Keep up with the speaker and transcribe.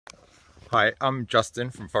Hi, I'm Justin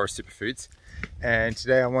from Forest Superfoods, and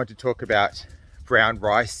today I want to talk about brown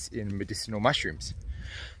rice in medicinal mushrooms.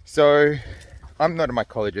 So, I'm not a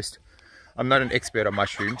mycologist, I'm not an expert on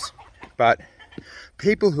mushrooms, but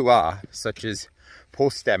people who are, such as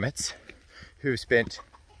Paul Stamets, who have spent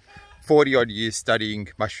 40 odd years studying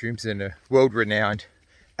mushrooms and are world-renowned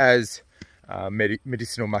as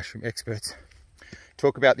medicinal mushroom experts,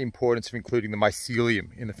 talk about the importance of including the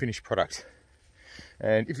mycelium in the finished product.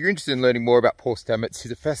 And if you're interested in learning more about Paul Stamets,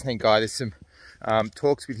 he's a fascinating guy. There's some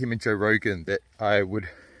talks with him and Joe Rogan that I would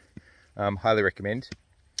highly recommend.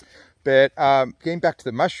 But getting back to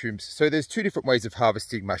the mushrooms, so there's two different ways of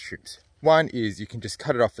harvesting mushrooms. One is you can just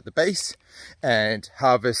cut it off at the base and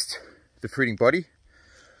harvest the fruiting body.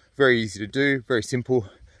 Very easy to do, very simple.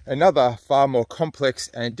 Another far more complex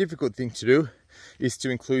and difficult thing to do is to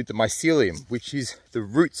include the mycelium, which is the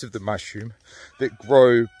roots of the mushroom that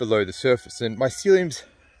grow below the surface. And mycelium's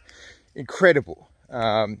incredible.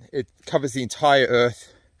 It covers the entire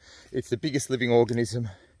earth. It's the biggest living organism.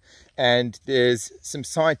 And there's some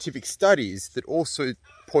scientific studies that also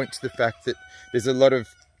point to the fact that there's a lot of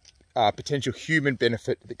potential human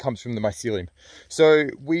benefit that comes from the mycelium. So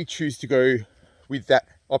we choose to go with that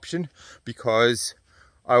option because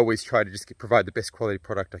I always try to just provide the best quality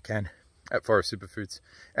product I can at Forest Superfoods.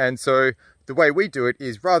 And so the way we do it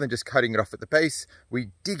is, rather than just cutting it off at the base, we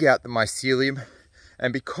dig out the mycelium.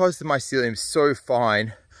 And because the mycelium is so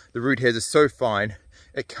fine, the root hairs are so fine,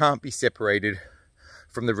 it can't be separated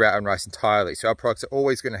from the brown rice entirely. So our products are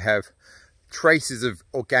always going to have traces of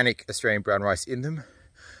organic Australian brown rice in them.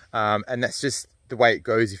 And that's just the way it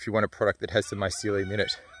goes if you want a product that has some mycelium in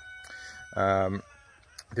it.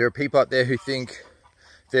 There are people out there who think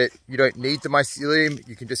that you don't need the mycelium,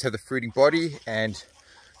 you can just have the fruiting body, and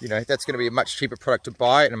you know, that's going to be a much cheaper product to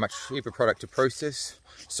buy and a much cheaper product to process.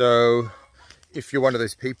 So if you're one of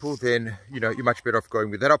those people, then you know, you're much better off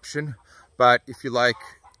going with that option. But if you like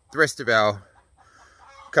the rest of our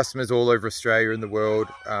customers all over Australia and the world,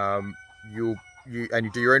 you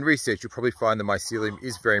do your own research, you'll probably find the mycelium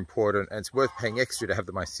is very important, and it's worth paying extra to have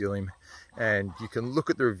the mycelium. And you can look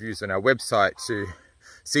at the reviews on our website to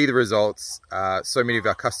see the results so many of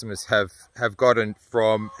our customers have gotten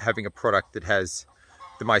from having a product that has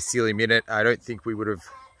the mycelium in it. I don't think we would have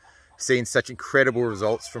seen such incredible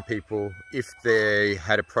results from people if they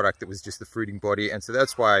had a product that was just the fruiting body. And so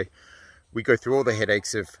that's why we go through all the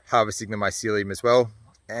headaches of harvesting the mycelium as well.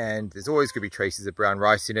 And there's always going to be traces of brown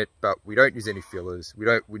rice in it, but we don't use any fillers.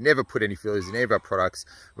 We never put any fillers in any of our products.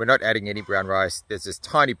 We're not adding any brown rice. There's just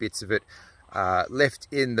tiny bits of it left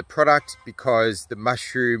in the product because the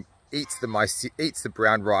mushroom eats the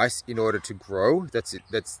brown rice in order to grow. That's it.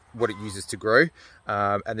 That's what it uses to grow.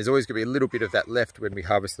 And there's always going to be a little bit of that left when we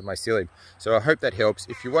harvest the mycelium. So I hope that helps.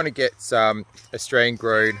 If you want to get some Australian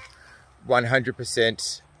grown,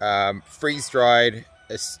 100% freeze-dried,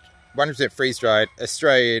 100% freeze-dried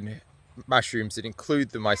Australian mushrooms that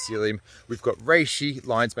include the mycelium, we've got reishi,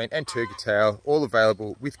 lion's mane and turkey tail, all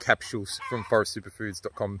available with capsules from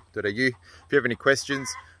forestsuperfoods.com.au. If you have any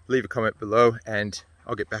questions, leave a comment below and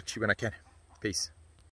I'll get back to you when I can. Peace.